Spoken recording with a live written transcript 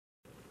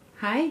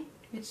Hi,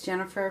 it's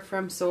Jennifer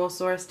from Soul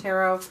Source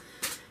Tarot,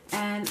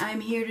 and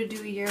I'm here to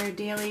do your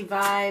daily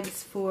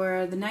vibes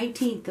for the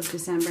 19th of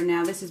December.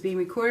 Now, this is being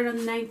recorded on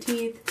the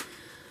 19th,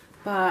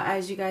 but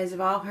as you guys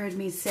have all heard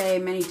me say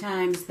many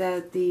times,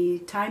 that the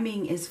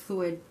timing is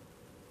fluid.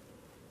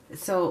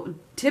 So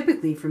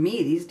typically for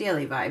me, these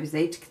daily vibes,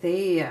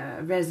 they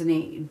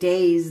resonate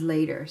days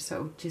later,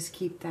 so just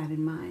keep that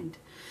in mind.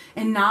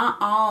 And not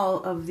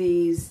all of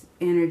these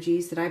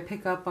energies that I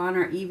pick up on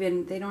are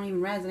even, they don't even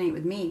resonate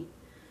with me.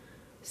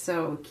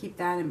 So keep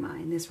that in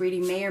mind. This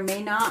reading may or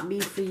may not be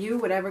for you.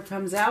 Whatever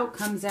comes out,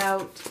 comes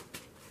out.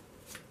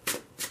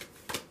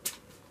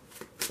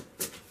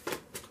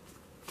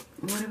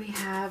 What do we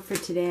have for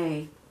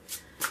today?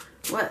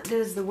 What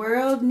does the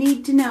world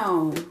need to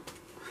know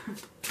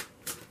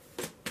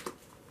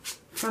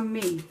from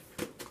me?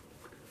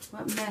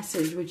 What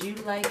message would you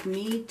like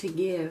me to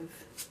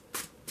give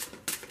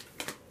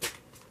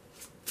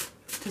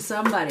to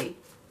somebody?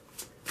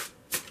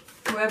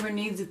 Whoever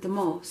needs it the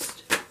most.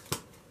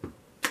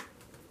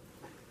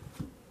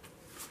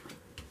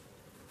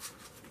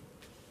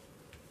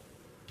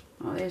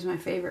 Oh, there's my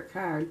favorite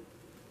card.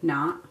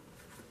 Not.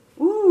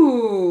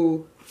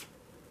 Ooh.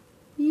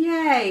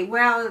 Yay.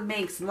 Well, it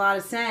makes a lot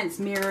of sense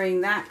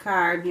mirroring that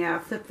card. Yeah,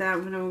 flip that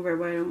one over,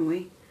 why don't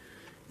we?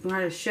 You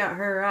want to shut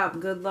her up.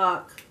 Good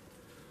luck.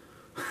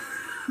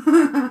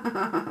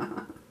 Good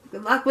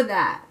luck with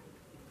that.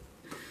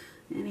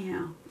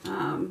 Anyhow.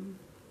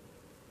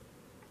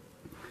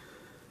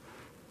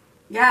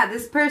 Yeah,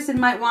 this person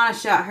might want to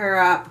shut her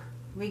up.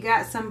 We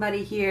got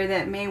somebody here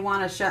that may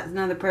want to shut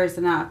another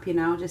person up, you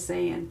know, just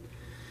saying.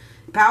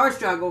 Power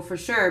struggle for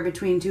sure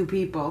between two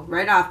people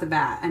right off the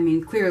bat. I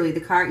mean, clearly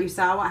the card, you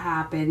saw what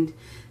happened.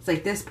 It's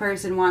like this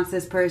person wants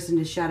this person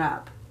to shut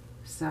up.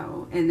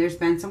 So, and there's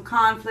been some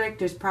conflict.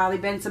 There's probably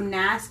been some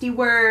nasty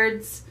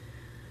words.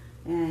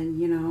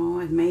 And, you know,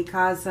 it may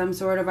cause some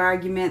sort of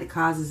argument that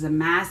causes a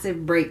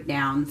massive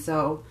breakdown.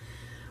 So,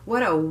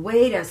 what a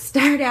way to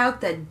start out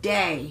the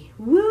day.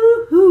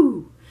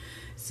 Woohoo!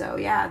 So,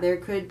 yeah, there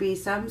could be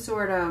some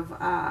sort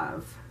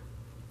of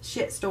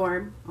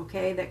shitstorm,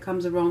 okay, that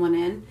comes rolling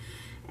in.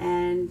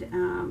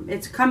 And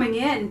it's coming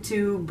in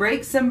to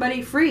break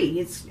somebody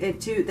free.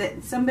 That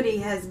somebody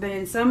has been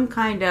in some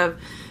kind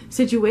of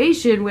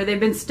situation where they've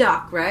been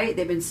stuck, right?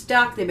 They've been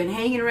stuck. They've been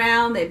hanging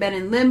around. They've been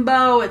in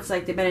limbo. It's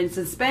like they've been in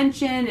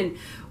suspension, and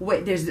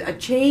there's a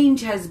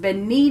change has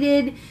been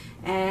needed,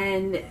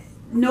 and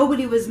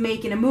nobody was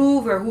making a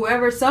move,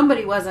 or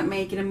somebody wasn't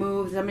making a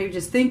move. Somebody was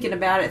just thinking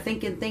about it,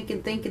 think, and think,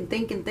 and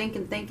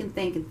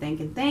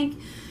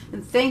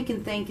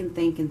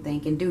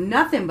do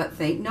nothing but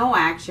think. No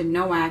action,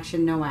 no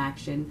action, no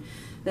action.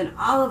 Then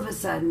all of a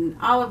sudden,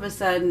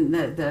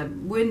 the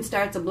wind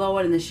starts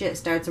a-blowing and the shit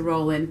starts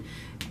a-rolling.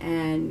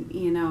 And,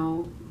 you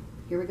know,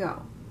 here we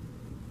go.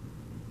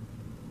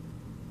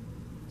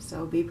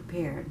 So be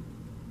prepared.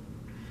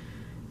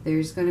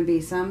 There's going to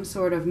be some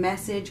sort of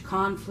message,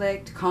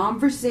 conflict,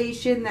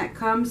 conversation that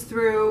comes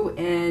through,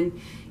 and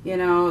you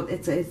know,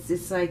 it's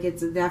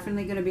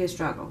definitely going to be a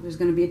struggle. There's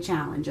going to be a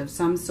challenge of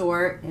some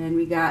sort, and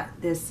we got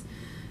this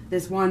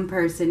one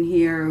person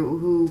here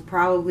who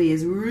probably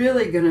is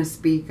really going to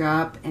speak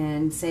up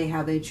and say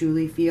how they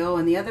truly feel,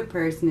 and the other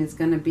person is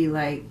going to be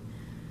like,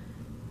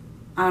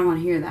 I don't want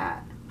to hear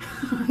that.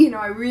 You know,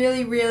 I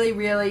really, really,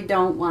 really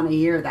don't want to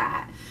hear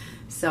that.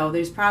 So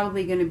there's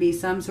probably going to be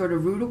some sort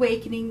of rude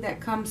awakening that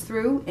comes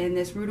through, and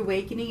this rude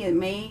awakening, it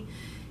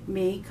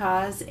may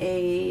cause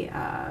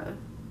a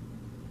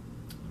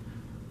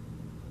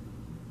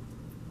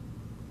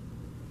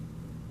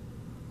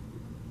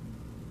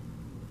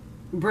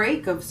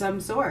break of some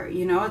sort.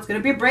 You know, it's going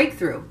to be a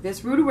breakthrough.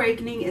 This rude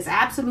awakening is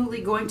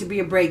absolutely going to be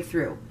a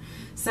breakthrough.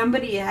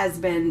 Somebody has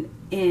been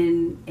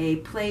in a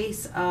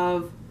place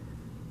of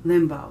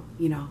limbo,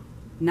 you know,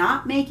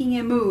 not making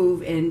a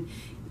move, and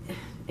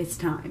it's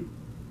time.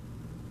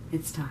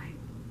 It's time.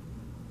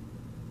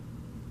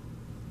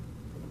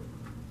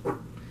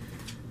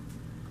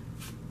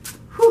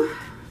 Whew.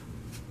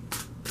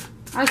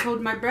 I was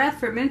holding my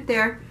breath for a minute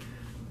there.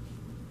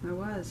 I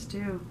was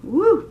too.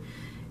 Woo!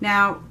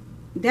 Now,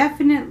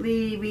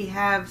 definitely we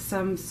have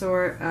some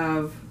sort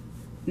of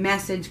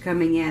message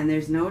coming in.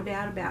 There's no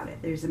doubt about it.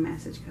 There's a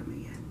message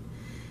coming in.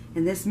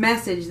 And this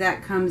message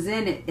that comes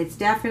in, it's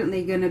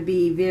definitely going to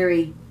be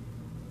very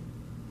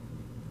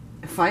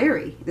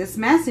fiery. This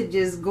message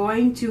is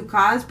going to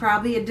cause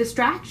probably a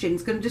distraction.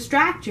 It's going to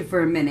distract you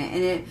for a minute,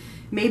 and it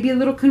may be a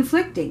little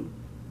conflicting.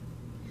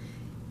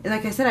 And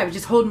like I said, I was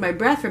just holding my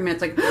breath for a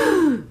minute. It's like,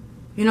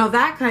 you know,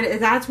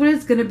 that's what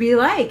it's going to be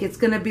like. It's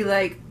going to be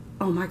like,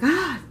 oh my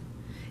God.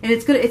 And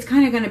it's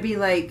kind of going to be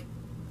like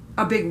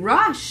a big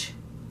rush.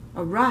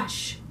 A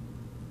rush.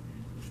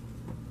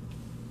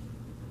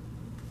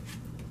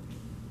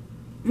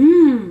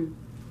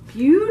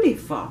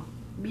 Beautiful.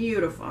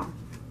 Beautiful.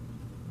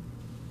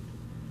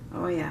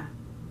 Oh, yeah.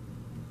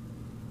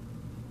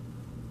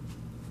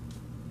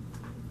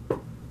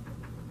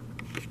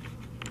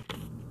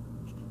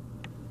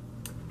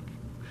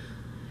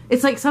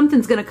 It's like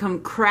something's going to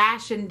come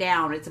crashing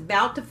down. It's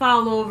about to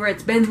fall over.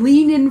 It's been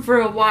leaning for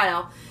a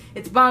while.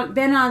 It's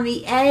been on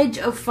the edge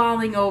of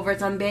falling over.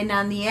 It's been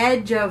on the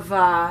edge of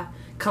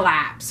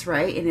collapse,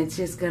 right? And it's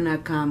just going to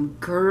come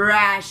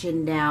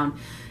crashing down.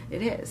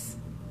 It is.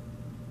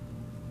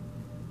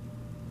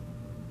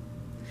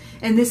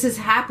 And this is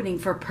happening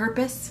for a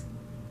purpose,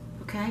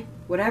 okay?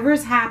 Whatever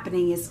is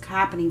happening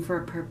for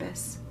a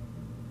purpose.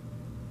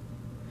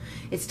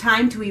 It's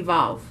time to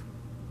evolve.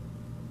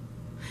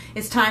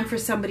 It's time for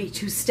somebody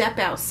to step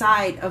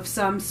outside of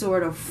some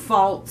sort of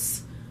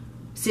false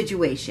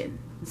situation,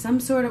 some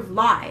sort of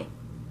lie,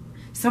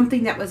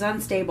 something that was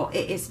unstable.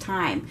 It is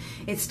time.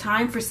 It's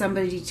time for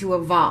somebody to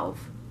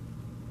evolve.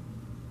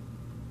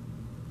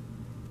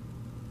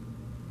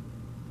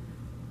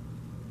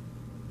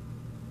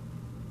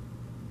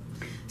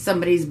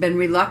 Somebody's been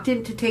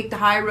reluctant to take the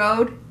high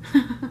road,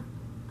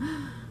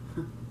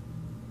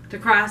 to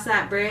cross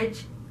that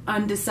bridge,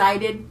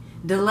 undecided,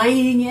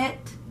 delaying it.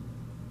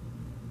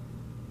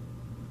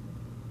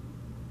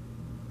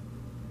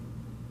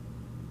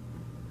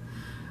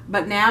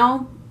 But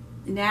now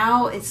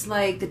it's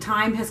like the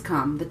time has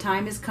come. The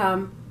time has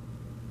come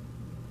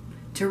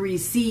to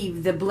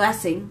receive the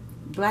blessing.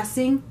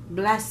 Blessing,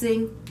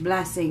 blessing,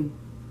 blessing.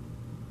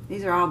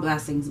 These are all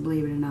blessings,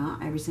 believe it or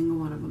not. Every single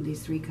one of them,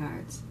 these 3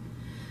 cards.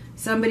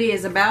 Somebody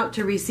is about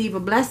to receive a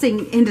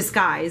blessing in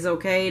disguise,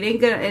 okay?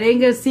 It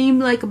ain't gonna seem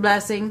like a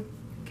blessing,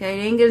 okay?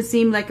 It ain't gonna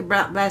seem like a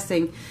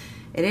blessing.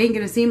 It ain't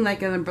gonna seem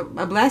like a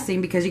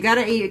blessing because you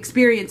gotta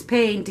experience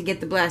pain to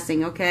get the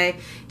blessing, okay?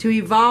 To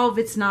evolve,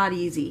 it's not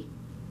easy.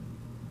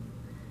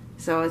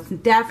 So it's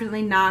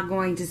definitely not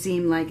going to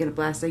seem like a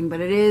blessing,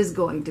 but it is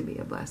going to be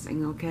a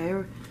blessing,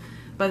 okay?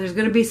 But there's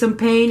going to be some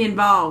pain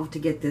involved to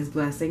get this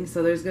blessing.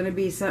 So there's going to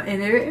be some,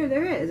 and there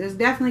is. There's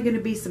definitely going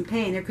to be some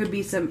pain. There could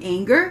be some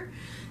anger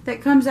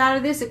that comes out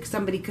of this.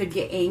 Somebody could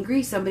get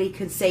angry. Somebody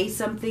could say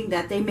something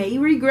that they may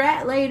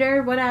regret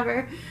later,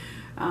 whatever.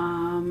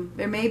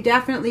 There may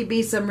definitely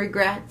be some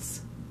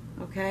regrets,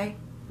 okay?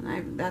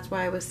 And that's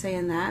why I was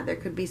saying that. There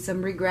could be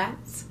some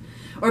regrets.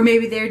 Or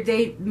maybe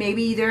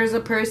maybe there's a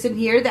person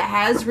here that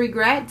has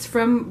regrets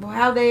from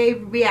how they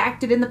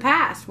reacted in the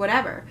past,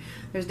 whatever.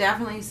 There's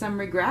definitely some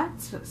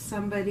regrets.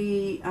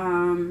 Somebody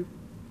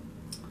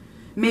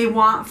may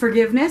want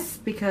forgiveness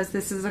because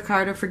this is a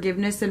card of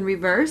forgiveness in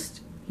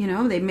reversed. You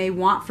know, they may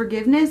want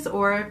forgiveness,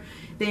 or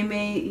they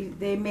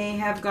may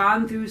have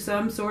gone through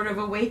some sort of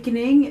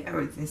awakening,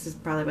 or this is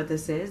probably what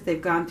this is.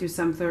 They've gone through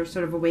some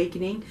sort of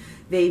awakening.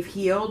 They've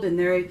healed, and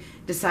they're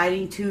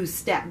deciding to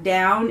step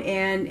down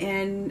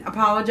and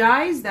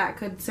apologize. That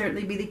could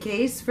certainly be the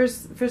case for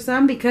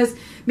some, because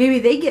maybe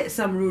they get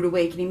some rude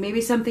awakening. Maybe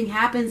something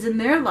happens in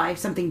their life,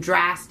 something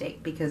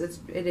drastic,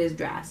 because it is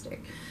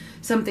drastic.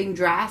 Something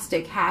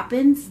drastic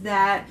happens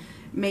that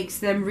makes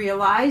them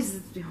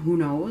realize, who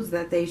knows,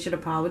 that they should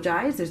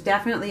apologize. There's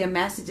definitely a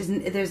message.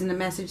 There's a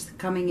message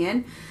coming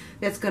in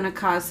that's going to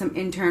cause some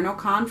internal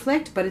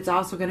conflict, but it's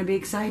also going to be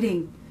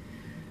exciting.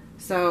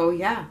 So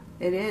yeah,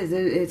 it is.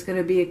 It's going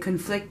to be a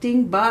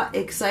conflicting but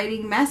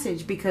exciting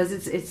message, because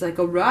it's like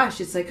a rush.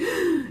 It's like,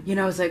 you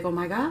know, it's like, oh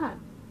my God.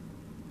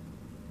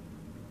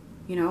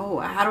 You know,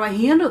 how do I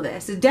handle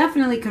this? It's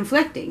definitely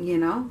conflicting, you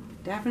know.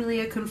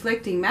 Definitely a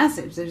conflicting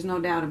message. There's no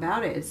doubt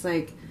about it. It's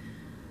like,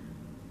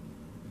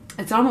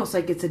 it's almost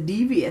like it's a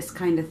devious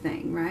kind of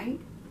thing, right?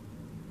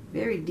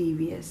 Very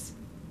devious.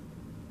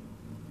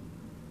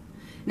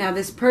 Now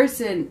this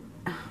person,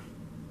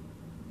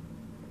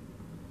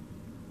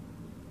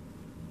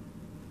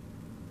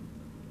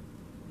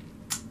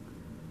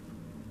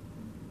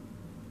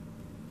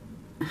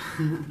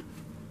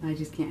 I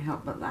just can't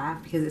help but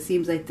laugh, because it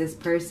seems like this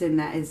person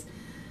that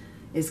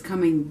is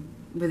coming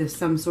with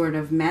some sort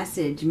of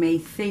message may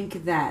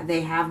think that they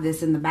have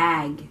this in the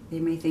bag. They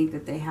may think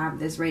that they have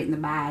this right in the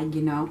bag,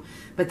 you know.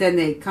 But then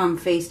they come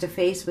face to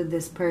face with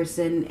this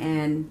person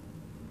and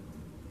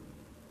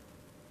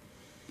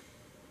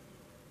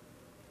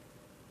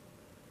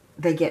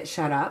they get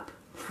shut up.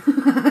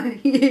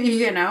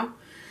 You know.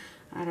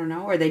 I don't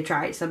know.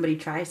 Or somebody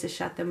tries to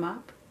shut them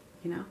up,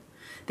 you know.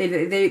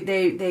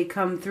 They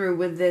come through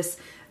with this,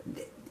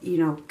 you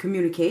know,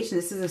 communication.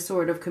 This is a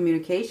sort of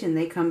communication.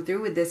 They come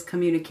through with this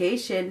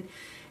communication,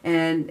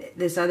 and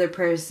this other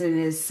person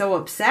is so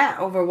upset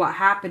over what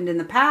happened in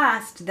the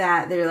past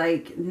that they're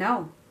like,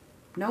 nope.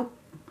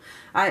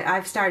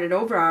 I've started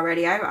over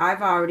already.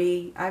 I've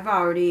already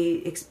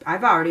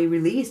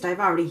released. I've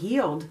already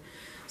healed.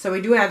 So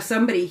we do have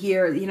somebody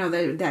here, you know,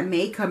 that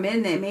may come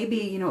in that may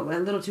be, you know, a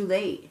little too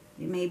late.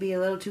 It may be a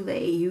little too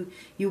late.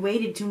 You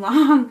waited too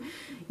long.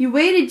 You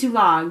waited too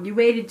long,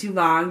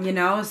 you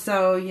know.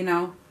 So, you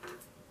know,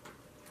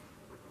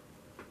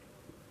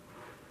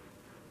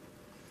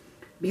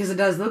 because it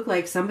does look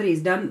like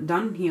somebody's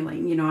done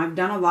healing. You know, I've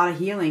done a lot of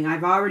healing.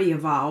 I've already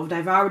evolved.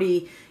 I've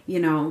already, you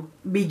know,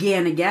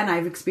 began again.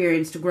 I've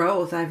experienced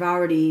growth. I've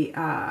already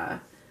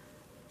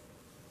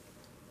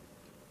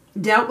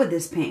dealt with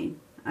this pain.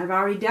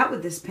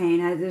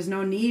 There's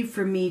no need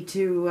for me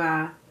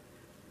to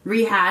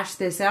rehash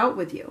this out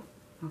with you.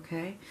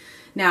 Okay.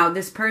 Now,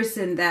 this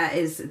person that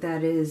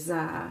is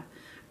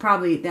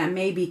probably, that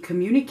may be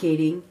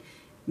communicating,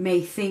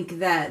 may think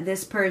that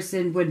this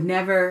person would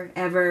never,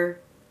 ever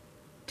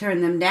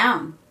turn them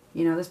down.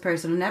 You know, this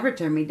person will never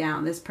turn me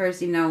down. This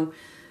person, you know,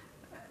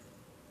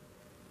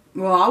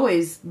 will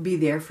always be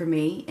there for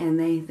me. And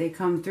they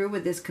come through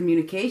with this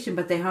communication,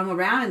 but they hung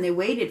around and they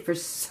waited for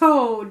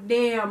so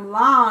damn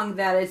long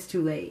that it's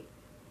too late.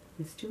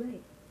 It's too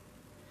late.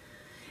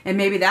 And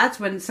maybe that's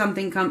when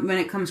when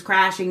it comes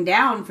crashing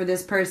down for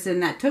this person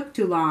that took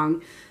too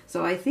long.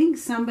 So I think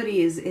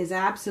somebody is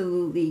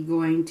absolutely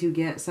going to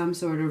get some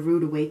sort of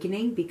rude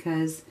awakening,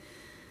 because,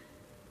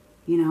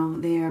 you know,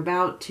 they are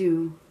about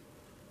to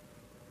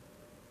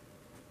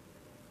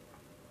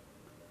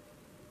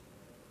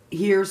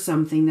hear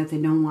something that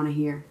they don't want to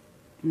hear.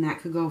 And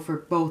that could go for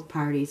both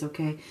parties,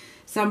 okay?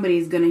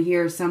 Somebody's going to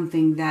hear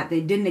something that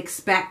they didn't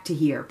expect to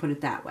hear, put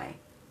it that way.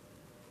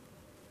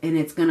 And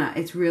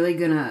it's really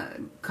gonna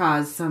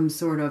cause some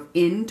sort of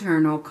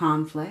internal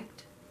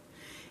conflict.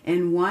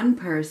 And one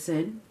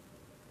person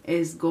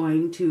is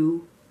going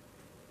to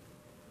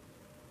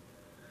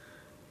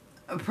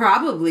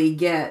probably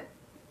get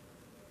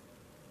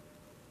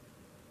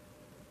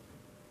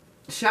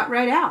shut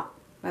right out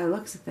by the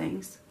looks of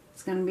things.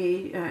 It's gonna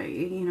be,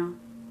 you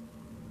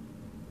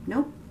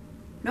know,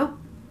 nope.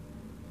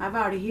 I've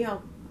already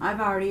healed. I've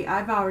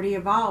already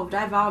evolved.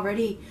 I've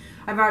already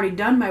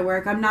done my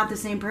work. I'm not the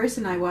same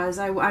person I was.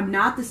 I'm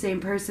not the same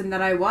person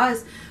that I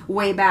was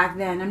way back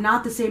then. I'm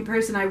not the same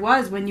person I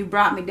was when you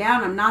brought me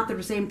down. I'm not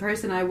the same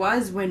person I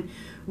was when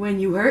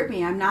you hurt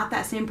me. I'm not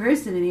that same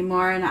person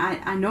anymore, and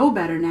I know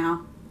better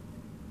now.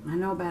 I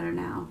know better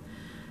now.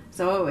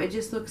 So it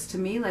just looks to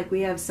me like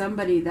we have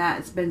somebody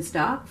that's been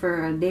stuck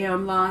for a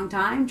damn long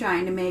time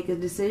trying to make a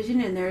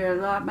decision, and they're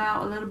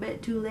about a little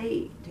bit too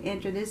late to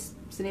enter this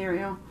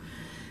scenario.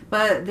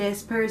 But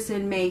this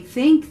person may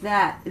think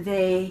that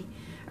they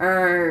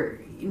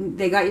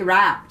got you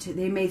wrapped.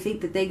 They may think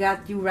that they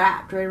got you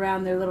wrapped right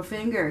around their little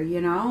finger,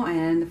 you know.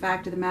 And the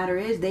fact of the matter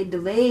is, they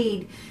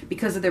delayed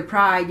because of their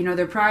pride. You know,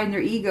 their pride and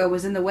their ego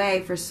was in the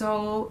way for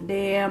so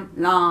damn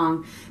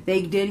long.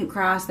 They didn't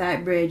cross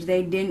that bridge.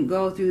 They didn't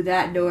go through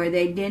that door.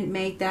 They didn't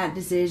make that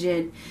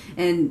decision.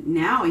 And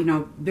now, you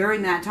know,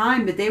 during that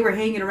time that they were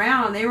hanging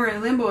around, they were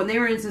in limbo and they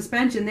were in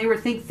suspension. They were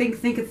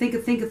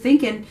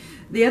thinking.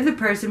 The other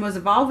person was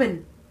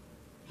evolving,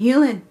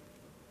 healing,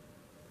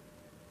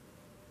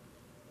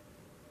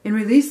 and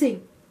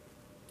releasing.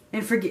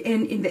 And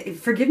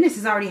forgiveness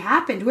has already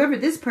happened. Whoever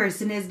this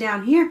person is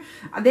down here,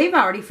 they've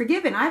already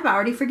forgiven. I've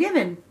already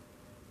forgiven.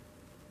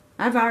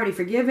 I've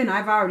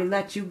already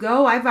let you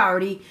go. I've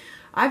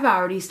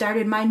already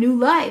started my new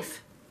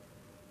life.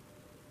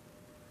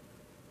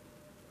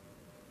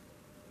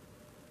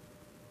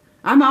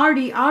 I'm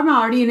already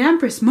in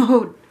Empress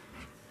mode.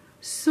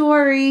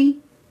 Sorry.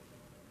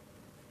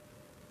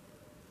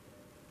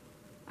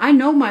 I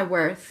know my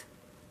worth.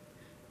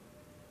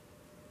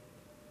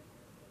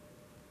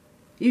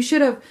 You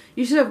should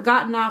have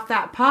gotten off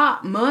that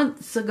pot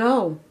months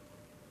ago.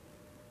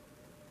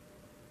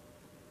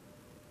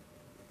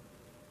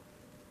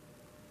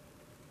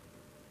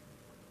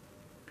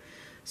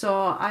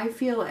 So I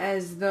feel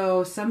as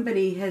though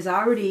somebody has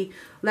already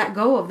let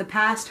go of the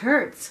past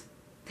hurts.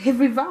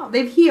 They've evolved.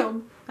 They've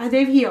healed.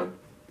 They've healed.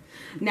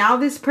 Now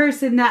this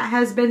person that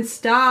has been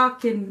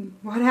stuck and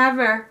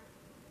whatever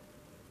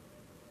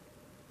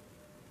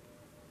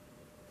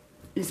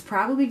is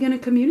probably going to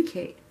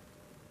communicate.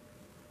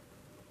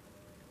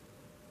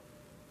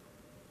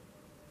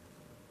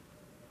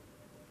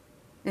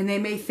 And they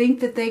may think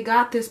that they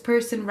got this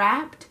person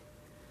wrapped,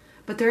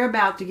 but they're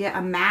about to get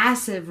a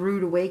massive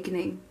rude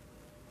awakening.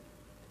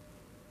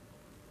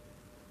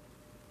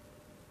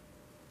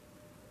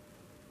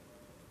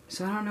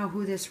 So I don't know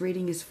who this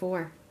reading is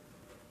for.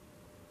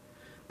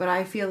 But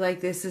I feel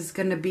like this is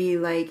going to be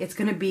like, it's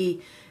going to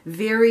be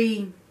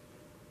very...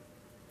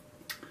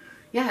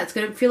 Yeah, it's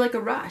going to feel like a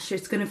rush.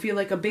 It's going to feel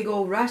like a big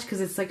old rush, because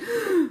it's like,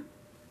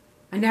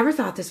 I never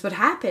thought this would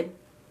happen.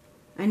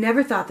 I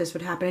never thought this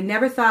would happen. I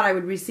never thought I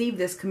would receive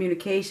this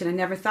communication. I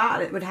never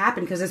thought it would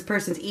happen, because this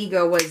person's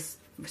ego was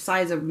the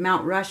size of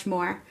Mount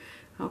Rushmore.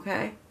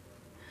 Okay?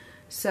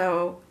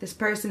 So this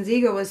person's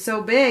ego was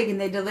so big,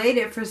 and they delayed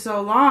it for so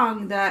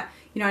long that,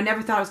 you know, I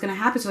never thought it was going to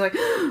happen. So like,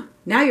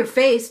 now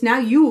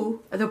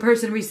you, the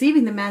person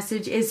receiving the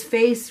message, is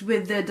faced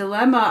with the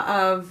dilemma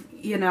of,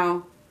 you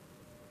know,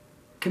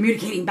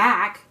 communicating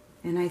back.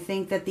 And I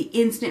think that the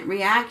instant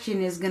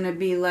reaction is going to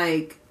be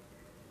like,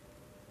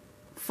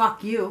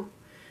 fuck you.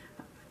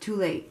 Too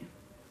late.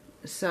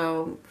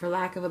 So, for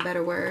lack of a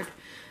better word.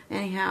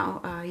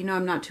 Anyhow, you know,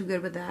 I'm not too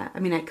good with that. I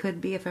mean, I could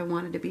be if I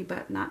wanted to be,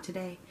 but not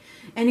today.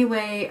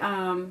 Anyway,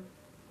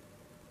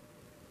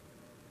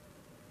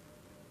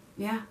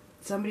 yeah,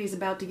 somebody's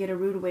about to get a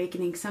rude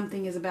awakening.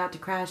 Something is about to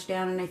crash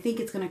down, and I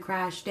think it's going to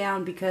crash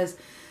down because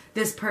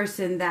this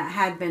person that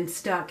had been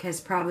stuck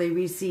has probably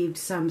received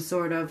some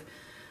sort of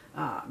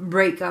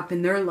breakup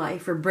in their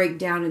life or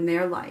breakdown in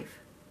their life.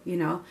 You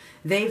know,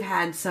 they've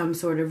had some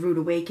sort of rude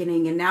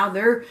awakening, and now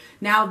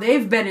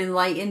they've been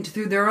enlightened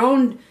through their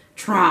own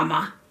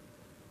trauma.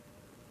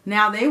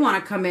 Now they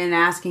want to come in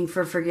asking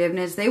for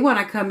forgiveness. They want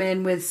to come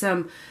in with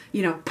some,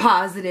 you know,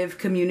 positive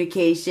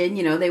communication.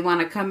 You know, they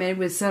want to come in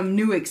with some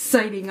new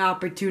exciting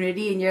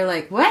opportunity, and you're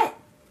like, what?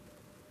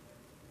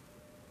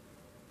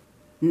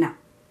 No.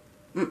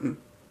 Mm-mm.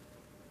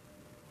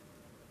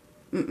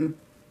 Mm-mm.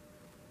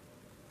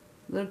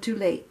 A little too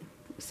late.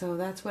 So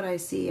that's what I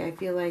see. I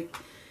feel like,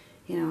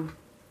 you know,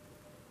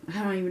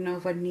 I don't even know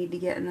if I need to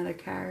get another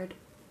card.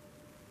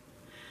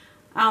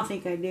 I don't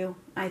think I do.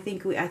 I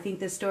think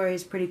this story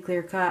is pretty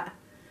clear cut.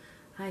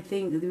 I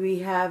think we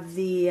have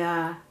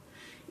the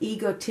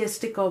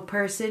egotistical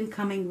person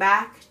coming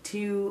back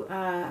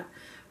to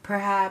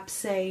perhaps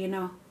say, you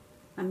know,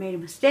 I made a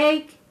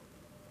mistake.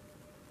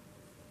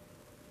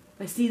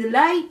 I see the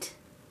light.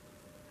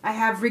 I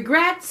have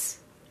regrets.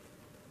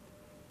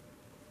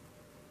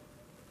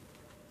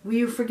 Will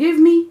you forgive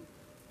me?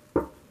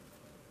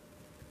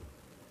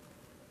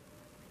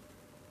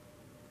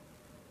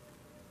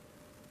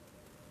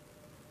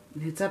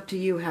 It's up to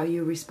you how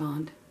you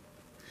respond.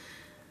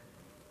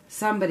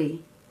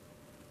 Somebody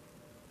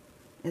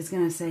is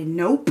going to say,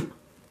 nope.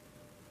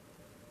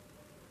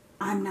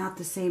 I'm not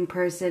the same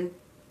person.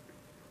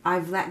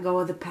 I've let go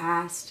of the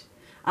past.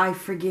 I've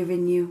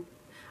forgiven you.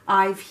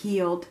 I've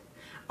healed.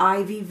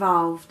 I've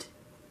evolved.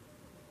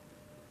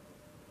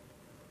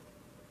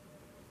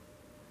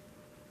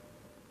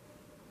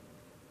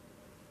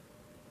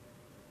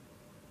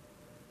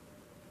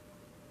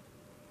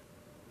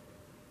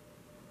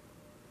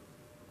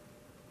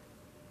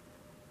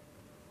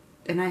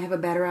 And I have a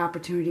better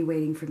opportunity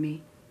waiting for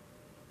me.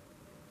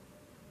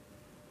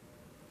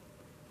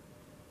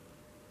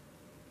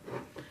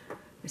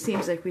 It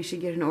seems like we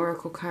should get an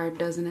oracle card,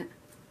 doesn't it?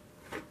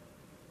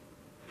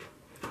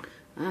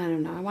 I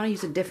don't know. I want to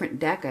use a different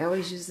deck. I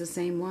always use the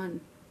same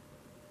one.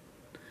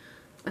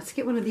 Let's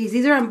get one of these.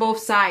 These are on both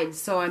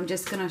sides, so I'm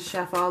just going to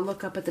shuffle. I'll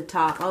look up at the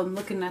top. I'm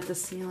looking at the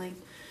ceiling.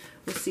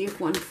 We'll see if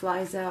one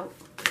flies out.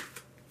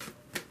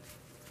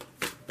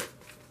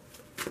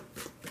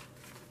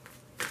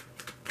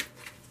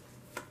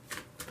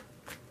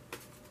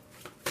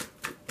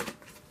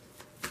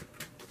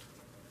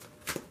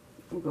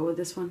 We'll go with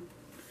this one.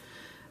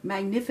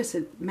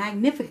 Magnificent.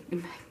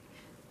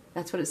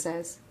 That's what it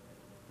says.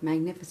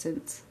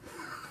 Magnificence.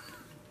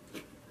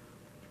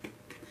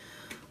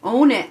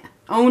 Own it.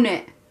 Own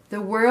it. The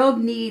world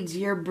needs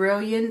your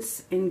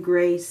brilliance and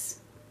grace.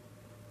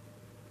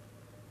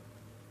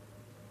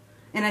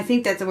 And I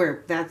think that's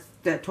where that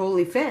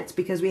totally fits,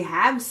 because we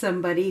have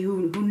somebody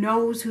who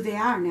knows who they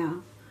are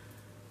now.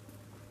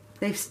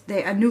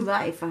 They a new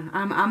life.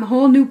 I'm a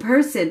whole new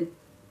person.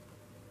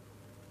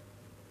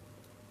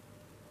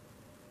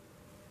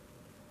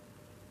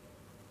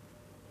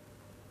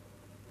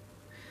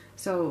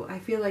 So I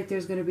feel like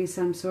there's going to be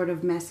some sort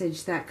of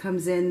message that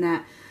comes in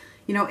that,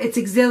 you know, it's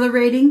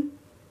exhilarating.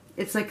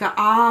 It's like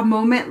a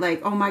moment,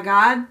 like, oh my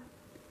God.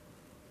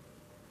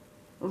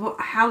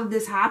 How did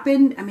this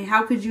happen? I mean,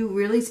 how could you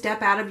really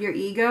step out of your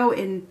ego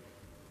and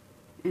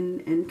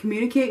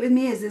communicate with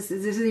me? Is this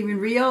even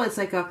real? It's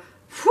like a,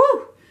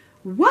 whew,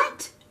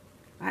 what?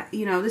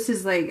 You know, this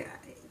is like,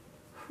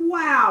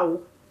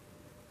 wow.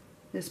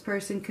 This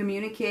person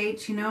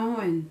communicates, you know,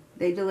 and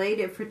they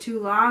delayed it for too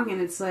long,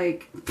 and it's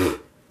like,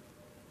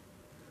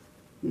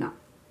 no.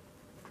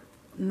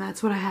 And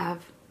that's what I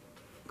have.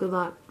 Good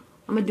luck.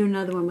 I'm going to do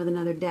another one with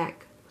another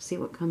deck. See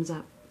what comes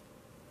up.